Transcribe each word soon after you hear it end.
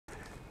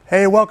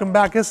Hey, welcome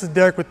back. This is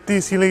Derek with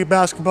DC Elite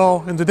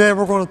Basketball, and today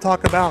we're going to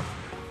talk about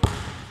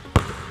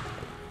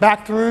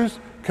back throughs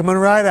coming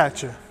right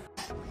at you.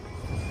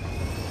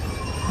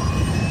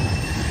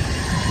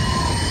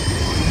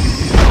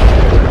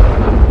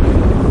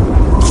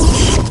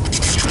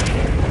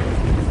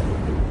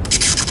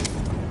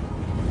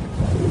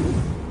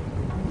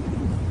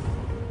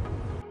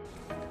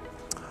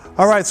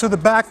 All right, so the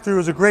back through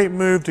is a great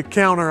move to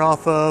counter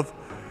off of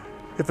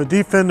if a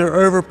defender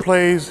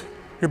overplays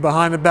your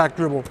behind the back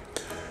dribble.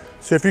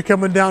 So if you're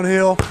coming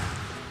downhill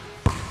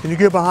and you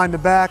get behind the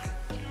back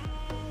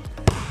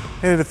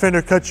and the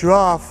defender cuts you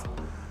off,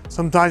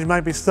 sometimes you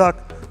might be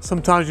stuck,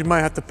 sometimes you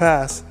might have to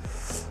pass.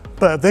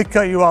 But if they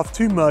cut you off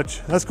too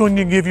much, that's going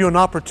to give you an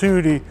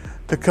opportunity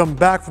to come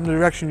back from the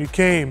direction you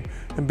came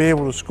and be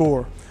able to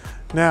score.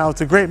 Now,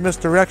 it's a great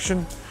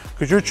misdirection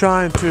because you're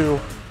trying to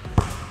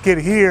get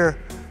here,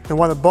 and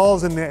while the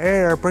ball's in the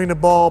air, bring the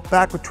ball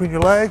back between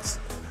your legs,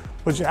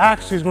 which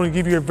actually is going to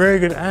give you a very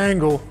good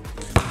angle.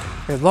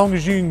 As long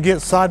as you can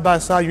get side by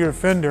side your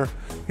defender,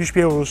 you should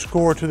be able to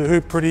score to the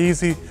hoop pretty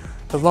easy,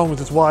 as long as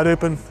it's wide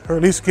open, or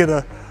at least get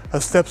a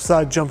step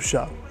side jump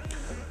shot.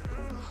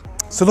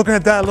 So looking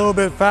at that a little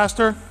bit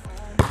faster,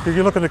 if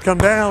you're looking to come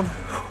down,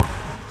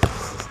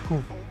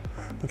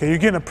 okay, you're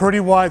getting a pretty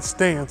wide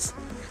stance.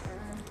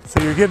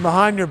 So you're getting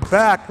behind your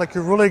back like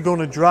you're really going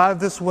to drive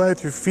this way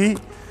with your feet.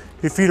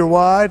 Your feet are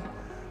wide,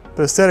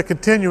 but instead of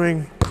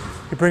continuing,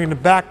 you're bringing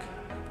the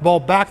ball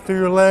back through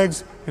your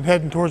legs and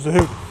heading towards the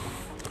hoop.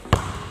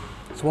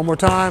 So one more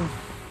time.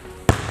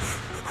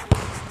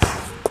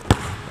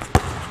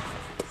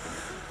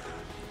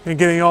 And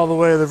getting all the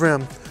way to the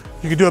rim.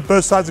 You can do it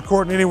both sides of the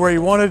court and anywhere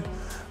you wanted.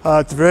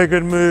 It's a very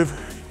good move.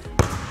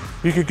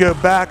 You could go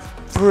back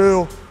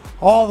through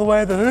all the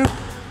way to the hoop.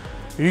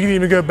 You can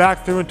even go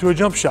back through into a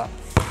jump shot.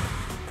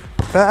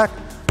 Back,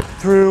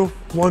 through,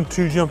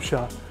 1-2 jump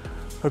shot.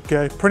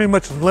 Okay, pretty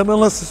much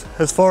limitless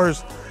as far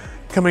as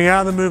coming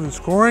out of the move and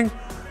scoring.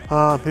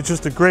 It's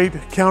just a great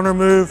counter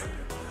move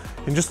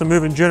and just a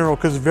move in general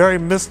because it's very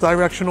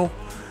misdirectional,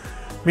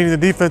 meaning the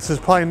defense has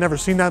probably never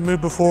seen that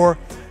move before,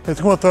 and it's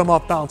going to throw them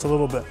off balance a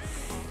little bit.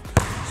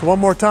 So one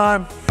more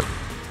time.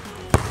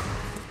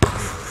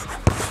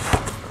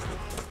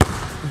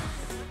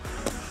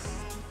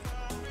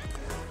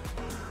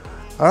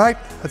 All right,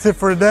 that's it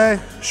for today.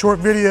 Short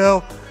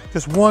video,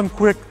 just one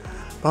quick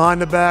behind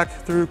the back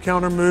through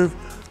counter move.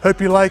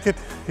 Hope you like it.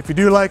 If you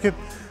do like it,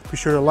 be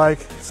sure to like,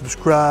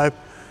 subscribe,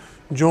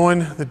 join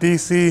the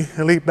DC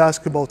Elite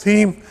Basketball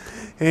team,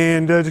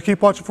 and just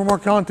keep watching for more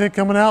content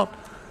coming out.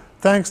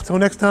 Thanks, till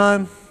next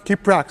time,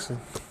 keep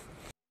practicing.